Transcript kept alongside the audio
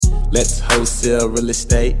Let's wholesale real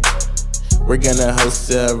estate. We're gonna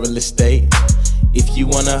wholesale real estate. If you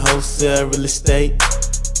wanna wholesale real estate,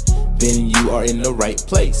 then you are in the right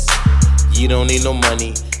place. You don't need no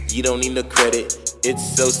money, you don't need no credit.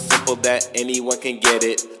 It's so simple that anyone can get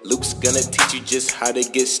it. Luke's gonna teach you just how to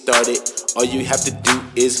get started. All you have to do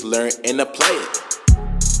is learn and apply it.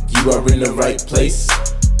 You are in the right place.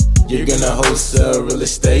 You're gonna wholesale real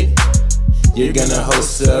estate. You're gonna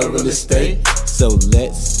wholesale real estate. So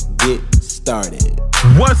let's get started.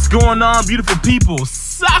 What's going on, beautiful people?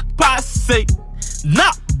 Sak passe,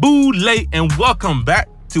 not boo late, and welcome back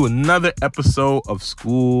to another episode of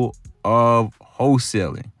School of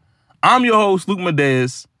Wholesaling. I'm your host, Luke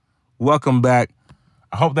Medeiros. Welcome back.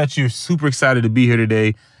 I hope that you're super excited to be here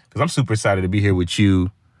today, because I'm super excited to be here with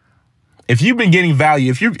you. If you've been getting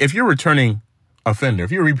value, if you're returning offender,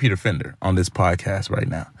 if you're a repeat offender on this podcast right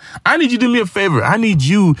now, I need you to do me a favor. I need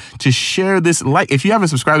you to share this. If you haven't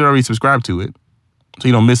subscribed already, subscribe to it so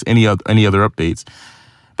you don't miss any other updates.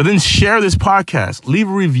 But then share this podcast. Leave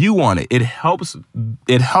a review on it. It helps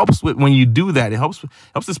when you do that. It helps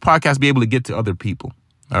this podcast be able to get to other people.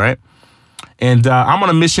 All right. And I'm on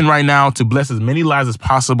a mission right now to bless as many lives as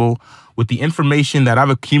possible with the information that I've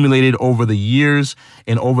accumulated over the years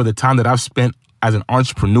and over the time that I've spent as an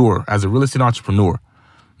entrepreneur, as a real estate entrepreneur.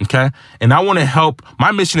 Okay. And I want to help.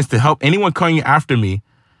 My mission is to help anyone coming after me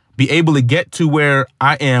be able to get to where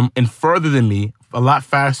I am and further than me a lot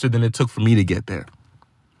faster than it took for me to get there.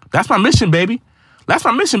 That's my mission, baby. That's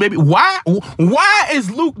my mission, baby. Why is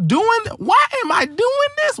Luke why am I doing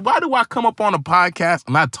this? Why do I come up on a podcast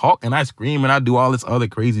and I talk and I scream and I do all this other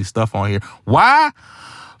crazy stuff on here? Why?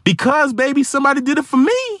 Because, baby, somebody did it for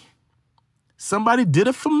me. Somebody did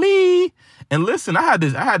it for me. And listen, I had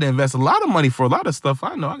to invest a lot of money for a lot of stuff.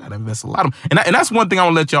 I know I got to invest a lot of, and that's one thing I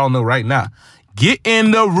want to let y'all know right now. Get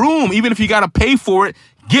in the room. Even if you got to pay for it,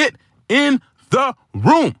 get in the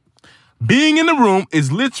room. Being in the room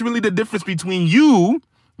is literally the difference between you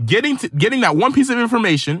getting that one piece of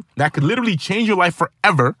information that could literally change your life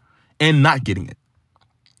forever and not getting it.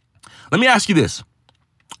 Let me ask you this,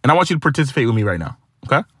 and I want you to participate with me right now,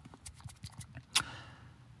 okay?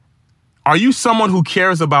 Are you someone who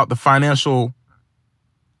cares about the financial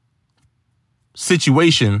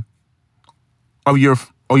situation of your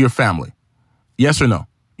family? Yes or no?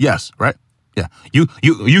 Yes, right? Yeah.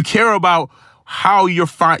 You care about how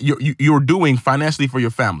you're doing financially for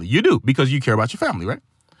your family. You do, because you care about your family, right?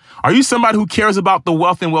 Are you somebody who cares about the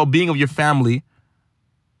wealth and well-being of your family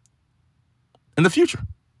in the future?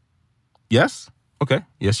 Yes? Okay.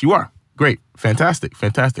 Yes, you are. Great. Fantastic.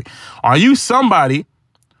 Are you somebody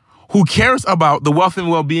who cares about the wealth and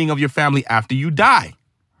well-being of your family after you die?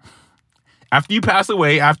 After you pass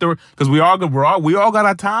away, because we all got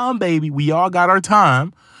our time, baby. We all got our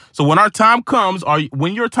time. So when our time comes,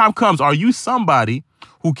 when your time comes, are you somebody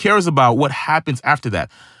who cares about what happens after that?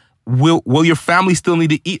 Will your family still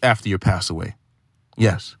need to eat after you pass away?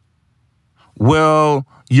 Yes. Will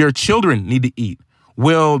your children need to eat?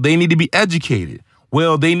 Will they need to be educated?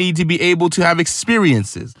 Will they need to be able to have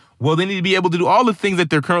experiences? Will they need to be able to do all the things that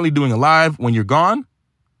they're currently doing alive when you're gone?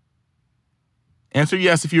 Answer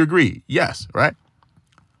yes if you agree. Yes, right?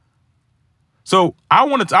 So I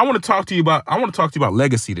want to talk to you about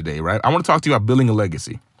legacy today, right? I want to talk to you about building a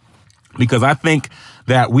legacy, because I think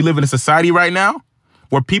that we live in a society right now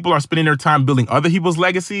where people are spending their time building other people's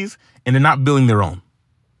legacies and they're not building their own.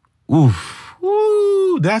 Ooh,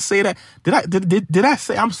 did I say that? Did I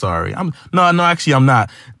say? I'm sorry. No, actually I'm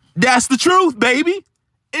not. That's the truth, baby.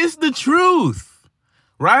 It's the truth,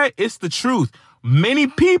 right? It's the truth. Many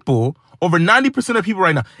people, over 90% of people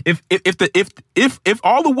right now, if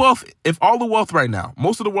all the wealth right now,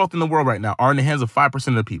 most of the wealth in the world right now are in the hands of 5%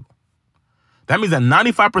 of the people. That means that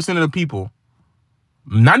 95% of the people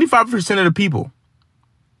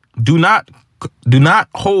do not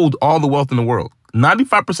hold all the wealth in the world.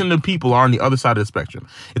 95% of the people are on the other side of the spectrum.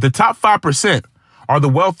 If the top 5% are the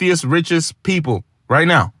wealthiest, richest people right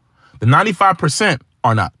now, the 95%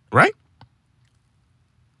 are not, right?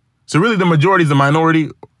 So really the majority is the minority,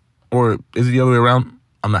 or is it the other way around?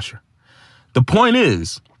 I'm not sure. The point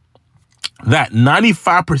is that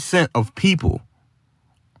 95% of people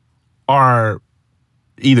are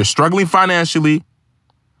either struggling financially,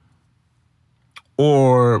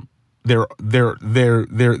 or they're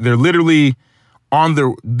literally at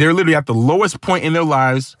the lowest point in their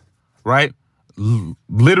lives, right?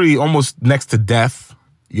 Literally almost next to death,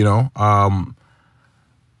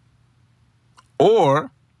 or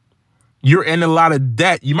you're in a lot of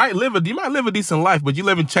debt. You might live a decent life, but you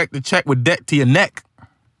live in check to check with debt to your neck.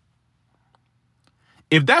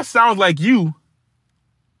 If that sounds like you,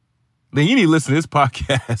 then you need to listen to this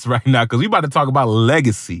podcast right now because we're about to talk about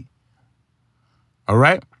legacy. All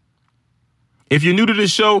right? If you're new to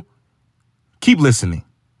this show, keep listening.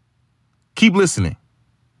 Keep listening.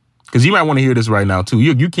 Because you might want to hear this right now, too.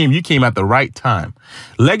 You came at the right time.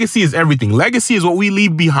 Legacy is everything. Legacy is what we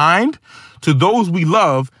leave behind to those we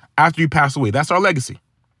love after you pass away. That's our legacy.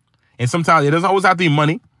 And sometimes it doesn't always have to be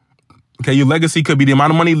money. Okay, your legacy could be the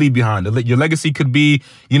amount of money you leave behind. Your legacy could be,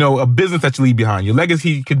 a business that you leave behind. Your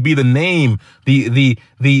legacy could be the name, the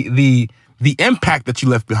impact that you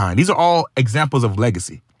left behind. These are all examples of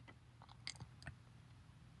legacy.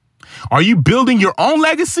 Are you building your own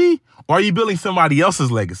legacy? Or are you building somebody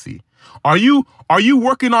else's legacy? Are you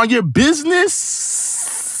working on your business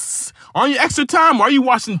on your extra time? Or are you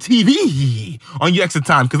watching TV on your extra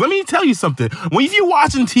time? Because let me tell you something. If you're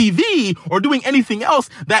watching TV or doing anything else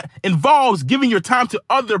that involves giving your time to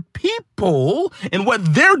other people and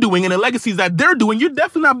what they're doing and the legacies that they're doing, you're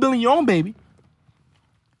definitely not building your own, baby.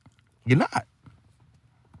 You're not.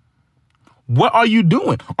 What are you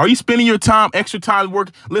doing? Are you spending your time, extra time work?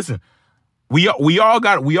 Listen. We all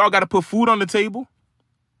got to put food on the table.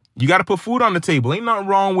 You got to put food on the table. Ain't nothing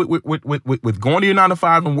wrong with going to your 9 to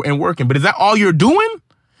 5 and working. But is that all you're doing?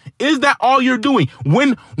 Is that all you're doing?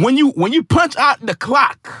 When you punch out the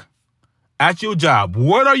clock at your job,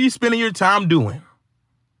 what are you spending your time doing?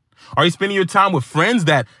 Are you spending your time with friends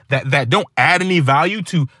that don't add any value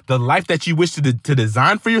to the life that you wish to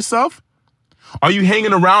design for yourself? Are you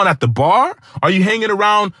hanging around at the bar? Are you hanging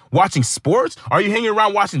around watching sports? Are you hanging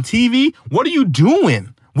around watching TV? What are you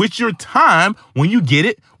doing with your time when you get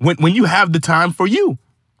it, when you have the time for you?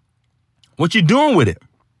 What you doing with it?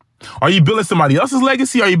 Are you building somebody else's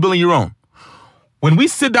legacy? Or are you building your own? When we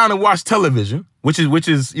sit down and watch television, which is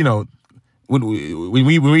when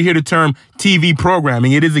we hear the term TV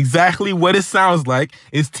programming, it is exactly what it sounds like.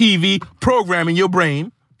 It's TV programming your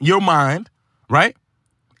brain, your mind, right?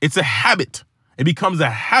 It's a habit. It becomes a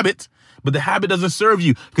habit, but the habit doesn't serve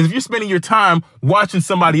you. Because if you're spending your time watching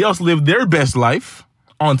somebody else live their best life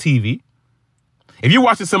on TV, if you're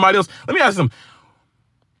watching somebody else, let me ask you something.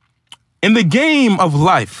 In the game of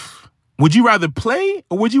life, would you rather play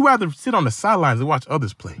or would you rather sit on the sidelines and watch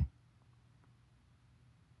others play?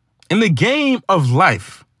 In the game of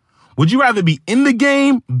life, would you rather be in the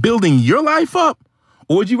game building your life up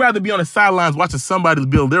or would you rather be on the sidelines watching somebody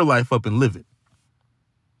build their life up and live it?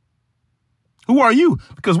 Who are you?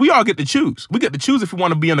 Because we all get to choose. We get to choose if we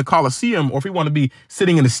want to be in the Coliseum or if we want to be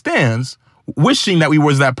sitting in the stands, wishing that we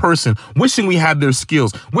was that person, wishing we had their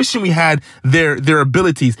skills, wishing we had their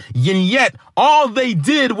abilities. And yet all they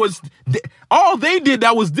did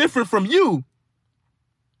that was different from you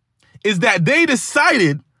is that they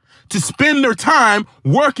decided to spend their time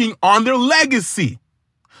working on their legacy.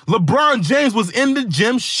 LeBron James was in the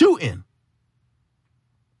gym shooting.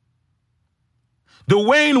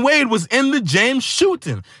 Dwayne Wade was in the gym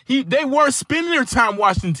shooting. They weren't spending their time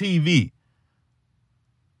watching TV.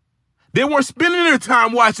 They weren't spending their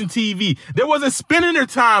time watching TV. They wasn't spending their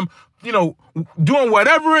time, doing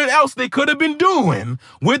whatever else they could have been doing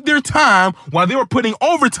with their time while they were putting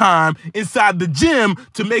overtime inside the gym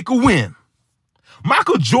to make a win.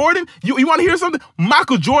 Michael Jordan, you want to hear something?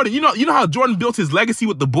 Michael Jordan, you know how Jordan built his legacy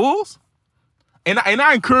with the Bulls? And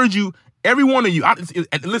I encourage you, every one of you,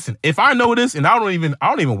 listen, if I know this, and I don't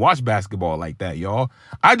even watch basketball like that, y'all.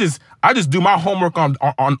 I just do my homework on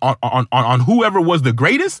whoever was the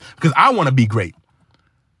greatest because I want to be great.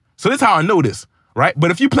 So this is how I know this, right?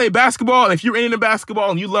 But if you play basketball, if you're into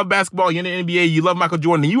basketball and you love basketball, you're in the NBA, you love Michael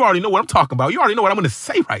Jordan, and you already know what I'm talking about. You already know what I'm going to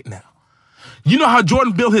say right now. You know how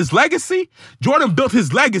Jordan built his legacy? Jordan built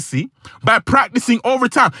his legacy by practicing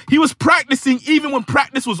overtime. He was practicing even when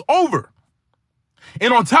practice was over.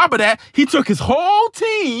 And on top of that, he took his whole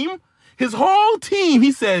team.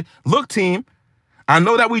 He said, look, team, I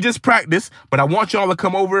know that we just practiced, but I want y'all to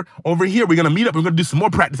come over here. We're going to meet up. We're going to do some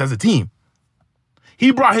more practice as a team.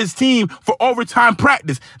 He brought his team for overtime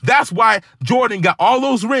practice. That's why Jordan got all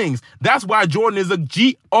those rings. That's why Jordan is a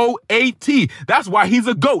GOAT. That's why he's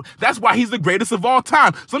a GOAT. That's why he's the greatest of all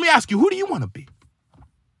time. So let me ask you, who do you want to be?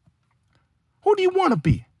 Who do you want to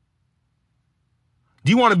be?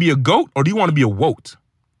 Do you want to be a GOAT or do you want to be a WOAT?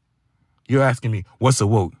 You're asking me, what's a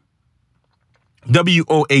WOAT?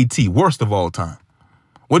 WOAT, worst of all time.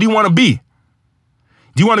 What do you want to be?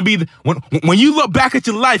 Do you want to be, when you look back at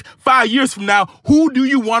your life 5 years from now, who do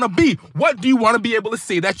you want to be? What do you want to be able to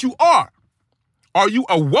say that you are? Are you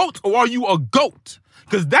a WOAT or are you a GOAT?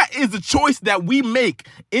 Because that is a choice that we make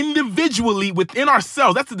individually within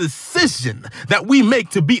ourselves. That's a decision that we make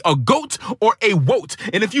to be a goat or a woat.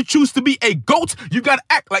 And if you choose to be a goat, you got to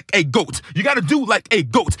act like a goat. You got to do like a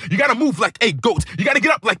goat. You got to move like a goat. You got to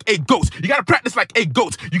get up like a goat. You got to practice like a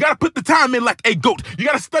goat. You got to put the time in like a goat. You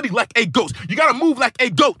got to study like a goat. You got to move like a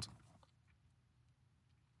goat.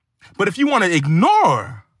 But if you want to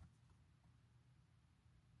ignore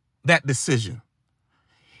that decision,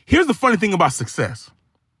 here's the funny thing about success.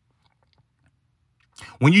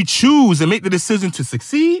 When you choose and make the decision to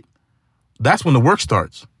succeed, that's when the work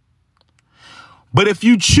starts. But if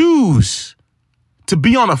you choose to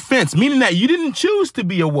be on a fence, meaning that you didn't choose to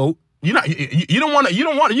be a woke, you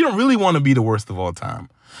don't really want to be the worst of all time.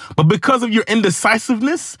 But because of your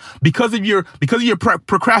indecisiveness, because of your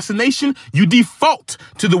procrastination, you default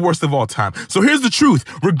to the worst of all time. So here's the truth.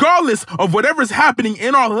 Regardless of whatever's happening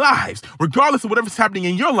in our lives, regardless of whatever's happening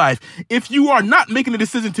in your life, if you are not making a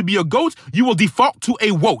decision to be a goat, you will default to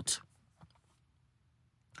a woat.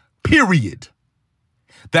 Period.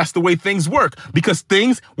 That's the way things work, because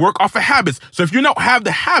things work off of habits. So if you don't have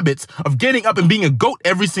the habits of getting up and being a goat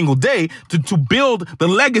every single day to build the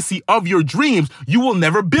legacy of your dreams, you will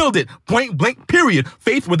never build it. Point blank, period.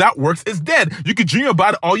 Faith without works is dead. You can dream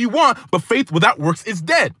about it all you want, but faith without works is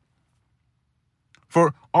dead.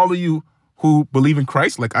 For all of you who believe in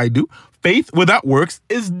Christ like I do, faith without works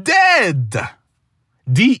is dead.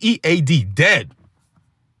 D-E-A-D, dead.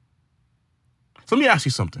 So let me ask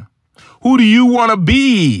you something. Who do you want to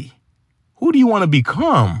be? Who do you want to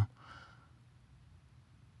become?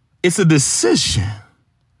 It's a decision.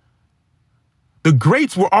 The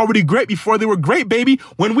greats were already great before they were great, baby.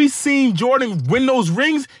 When we seen Jordan win those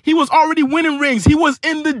rings, he was already winning rings. He was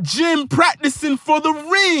in the gym practicing for the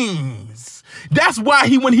rings. That's why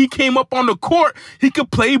when he came up on the court, he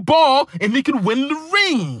could play ball and he could win the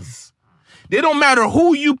rings. It don't matter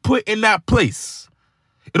who you put in that place.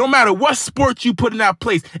 It don't matter what sport you put in that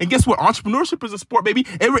place. And guess what? Entrepreneurship is a sport, baby.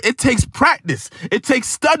 It takes practice. It takes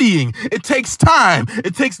studying. It takes time.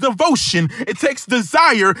 It takes devotion. It takes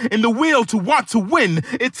desire and the will to want to win.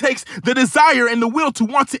 It takes the desire and the will to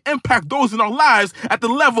want to impact those in our lives at the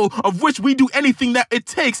level of which we do anything that it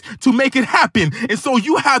takes to make it happen. And so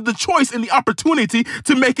you have the choice and the opportunity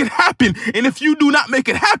to make it happen. And if you do not make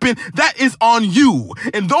it happen, that is on you.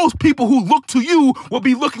 And those people who look to you will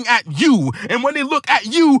be looking at you. And when they look at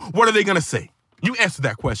you, what are they going to say? You answer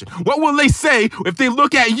that question. What will they say if they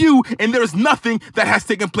look at you and there's nothing that has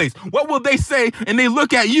taken place? What will they say and they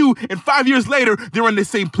look at you and 5 years later, they're in the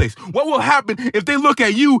same place? What will happen if they look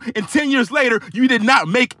at you and 10 years later, you did not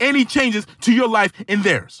make any changes to your life and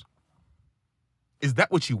theirs? Is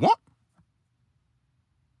that what you want?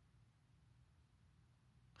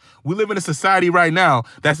 We live in a society right now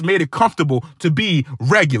that's made it comfortable to be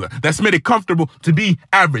regular. That's made it comfortable to be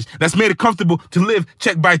average. That's made it comfortable to live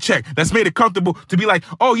check by check. That's made it comfortable to be like,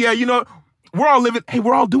 oh yeah, we're all living. Hey,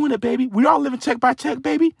 we're all doing it, baby. We all living check by check,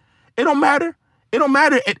 baby. It don't matter. It don't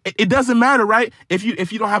matter. It doesn't matter, right? If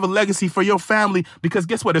you don't have a legacy for your family, because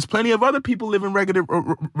guess what? There's plenty of other people living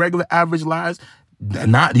regular average lives.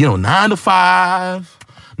 Not 9 to 5.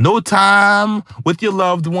 No time with your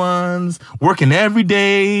loved ones, working every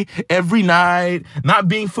day, every night, not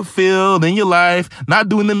being fulfilled in your life, not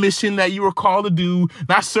doing the mission that you were called to do,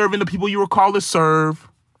 not serving the people you were called to serve.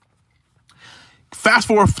 Fast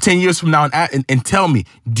forward 10 years from now and tell me,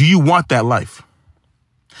 do you want that life?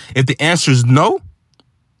 If the answer is no,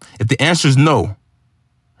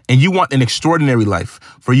 and you want an extraordinary life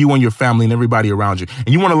for you and your family and everybody around you, and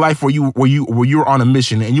you want a life where you're on a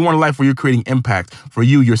mission, and you want a life where you're creating impact for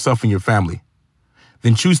you, yourself, and your family,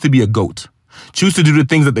 then choose to be a goat. Choose to do the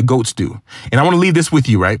things that the goats do. And I want to leave this with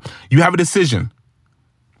you, right? You have a decision.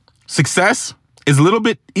 Success is a little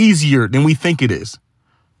bit easier than we think it is.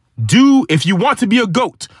 If you want to be a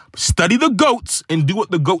goat, study the goats and do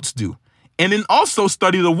what the goats do. And then also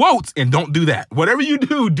study the woats and don't do that. Whatever you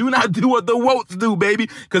do not do what the woats do, baby.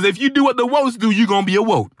 Because if you do what the woats do, you're going to be a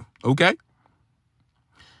woat. Okay?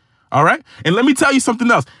 All right? And let me tell you something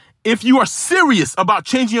else. If you are serious about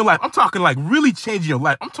changing your life, I'm talking like really changing your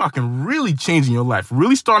life. I'm talking really changing your life,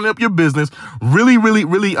 really starting up your business, really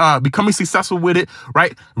becoming successful with it,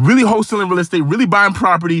 right? Really wholesaling real estate, really buying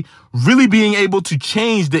property, really being able to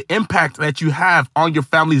change the impact that you have on your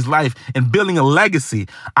family's life and building a legacy.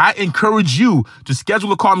 I encourage you to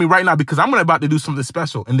schedule a call with me right now, because I'm about to do something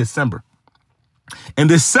special in December. In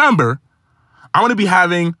December, I'm going to be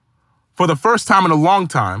having, for the first time in a long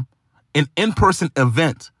time, an in-person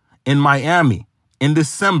event in Miami in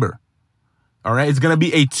December. All right. It's going to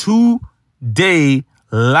be a 2-day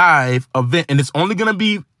live event, and it's only going to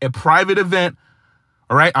be a private event.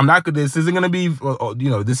 All right. This isn't going to be,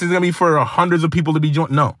 this isn't going to be for hundreds of people to be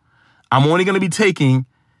joined. No, I'm only going to be taking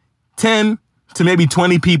 10 to maybe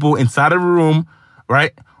 20 people inside of a room,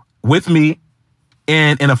 right, with me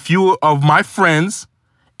and a few of my friends.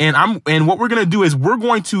 And what we're going to do is I'm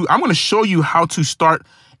going to show you how to start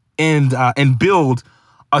and build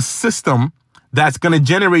a system that's going to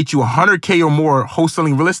generate you $100K or more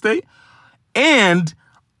wholesaling real estate. And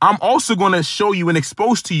I'm also going to show you and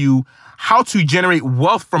expose to you how to generate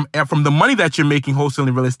wealth from the money that you're making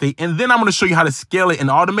wholesaling real estate. And then I'm going to show you how to scale it and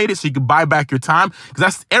automate it so you can buy back your time.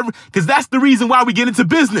 Because that's the reason why we get into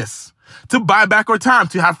business, to buy back our time,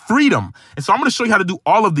 to have freedom. And so I'm going to show you how to do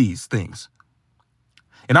all of these things.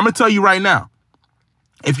 And I'm going to tell you right now,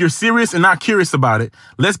 if you're serious and not curious about it,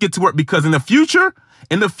 let's get to work, because in the future,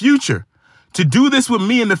 to do this with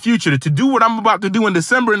me in the future, to do what I'm about to do in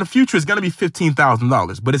December in the future is going to be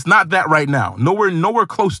 $15,000. But it's not that right now. Nowhere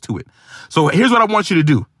close to it. So here's what I want you to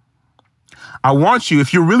do. I want you,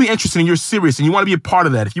 if you're really interested and you're serious and you want to be a part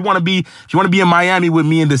of that, if you want to be in Miami with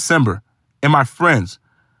me in December and my friends,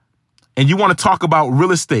 and you want to talk about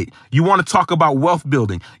real estate, you want to talk about wealth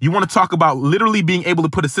building, you want to talk about literally being able to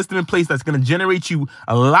put a system in place that's going to generate you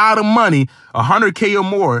a lot of money, $100K or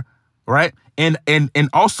more, right? And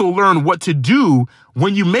also learn what to do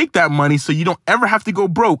when you make that money so you don't ever have to go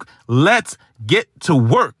broke. Let's get to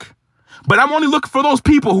work. But I'm only looking for those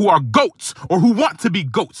people who are goats or who want to be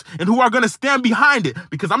goats and who are going to stand behind it,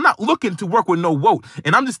 because I'm not looking to work with no woat.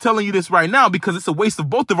 And I'm just telling you this right now because it's a waste of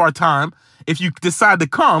both of our time if you decide to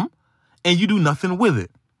come and you do nothing with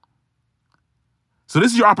it. So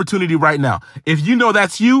this is your opportunity right now. If you know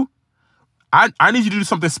that's you, I need you to do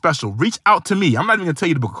something special. Reach out to me. I'm not even going to tell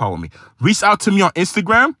you to book a call with me. Reach out to me on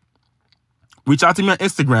Instagram.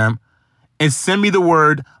 And send me the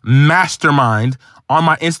word mastermind on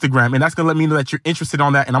my Instagram. And that's going to let me know that you're interested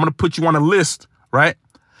on that. And I'm going to put you on a list, right?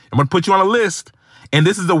 I'm going to put you on a list. And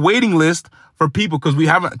this is a waiting list for people because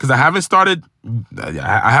I have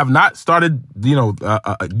not started,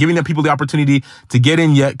 giving them people the opportunity to get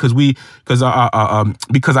in yet because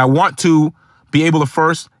I want to be able to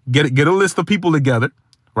first get a list of people together,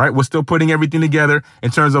 right? We're still putting everything together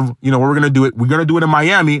in terms of, where we're going to do it. We're going to do it in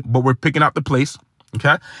Miami, but we're picking out the place,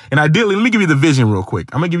 okay? And ideally, let me give you the vision real quick.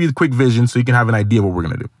 I'm going to give you the quick vision so you can have an idea of what we're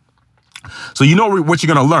going to do. So you know what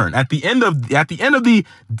you're going to learn. At the end of the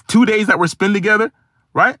 2 days that we're spending together,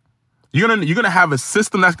 right? You're gonna have a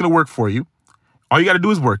system that's going to work for you. All you got to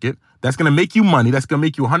do is work it. That's going to make you money. That's going to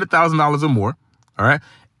make you $100,000 or more, all right?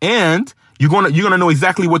 And you're gonna know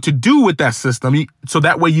exactly what to do with that system, so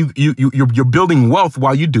that way you're building wealth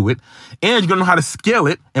while you do it, and you're gonna know how to scale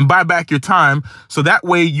it and buy back your time, so that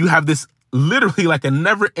way you have this literally like a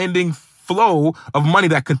never-ending flow of money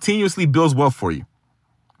that continuously builds wealth for you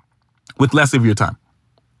with less of your time.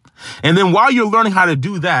 And then while you're learning how to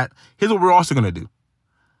do that, here's what we're also gonna do.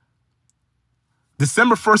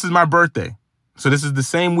 December 1st is my birthday, so this is the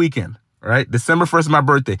same weekend. All right, December 1st is my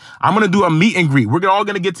birthday. I'm going to do a meet and greet. We're all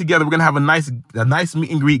going to get together. We're going to have a nice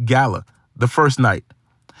meet and greet gala the first night.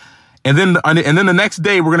 And then the next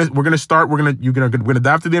day we're going to dive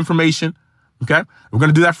into the information, okay? We're going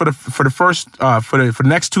to do that for the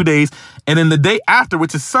next 2 days. And then the day after,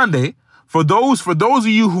 which is Sunday, for those of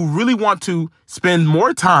you who really want to spend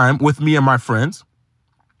more time with me and my friends,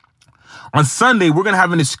 on Sunday we're going to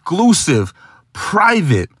have an exclusive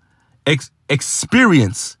private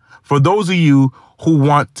experience for those of you who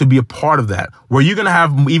want to be a part of that, where you're going to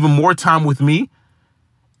have even more time with me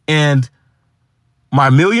and my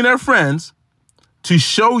millionaire friends to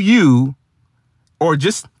show you, or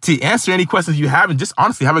just to answer any questions you have, and just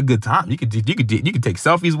honestly have a good time. You could take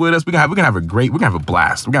selfies with us. We're gonna have a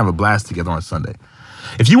blast. We're gonna have a blast together on Sunday.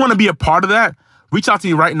 If you want to be a part of that, reach out to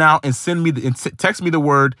me right now and text me the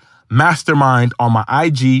word mastermind on my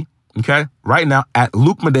IG. Okay, right now at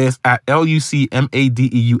Luke Madeus, at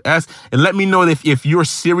LucMadeus, and let me know if you're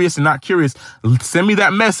serious and not curious. Send me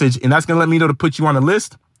that message, and that's gonna let me know to put you on the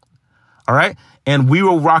list. All right, and we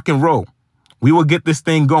will rock and roll. We will get this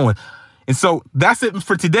thing going. And so that's it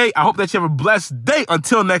for today. I hope that you have a blessed day.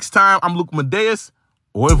 Until next time, I'm Luke Madeus.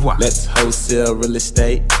 Au revoir. Let's wholesale real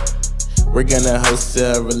estate. We're gonna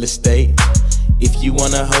wholesale real estate. If you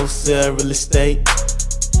wanna wholesale real estate,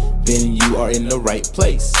 then you are in the right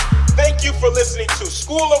place. Thank you for listening to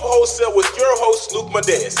School of Wholesale with your host, Luke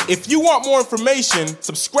Madeus. If you want more information,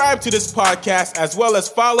 subscribe to this podcast as well as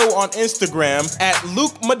follow on Instagram at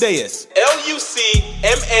Luke Madeus,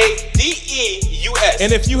 LucMadeus.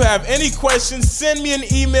 And if you have any questions, send me an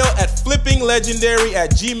email at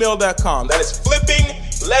flippinglegendary@gmail.com. That is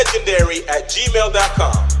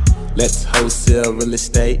flippinglegendary@gmail.com. Let's wholesale real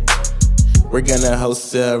estate. We're gonna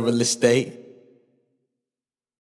wholesale real estate.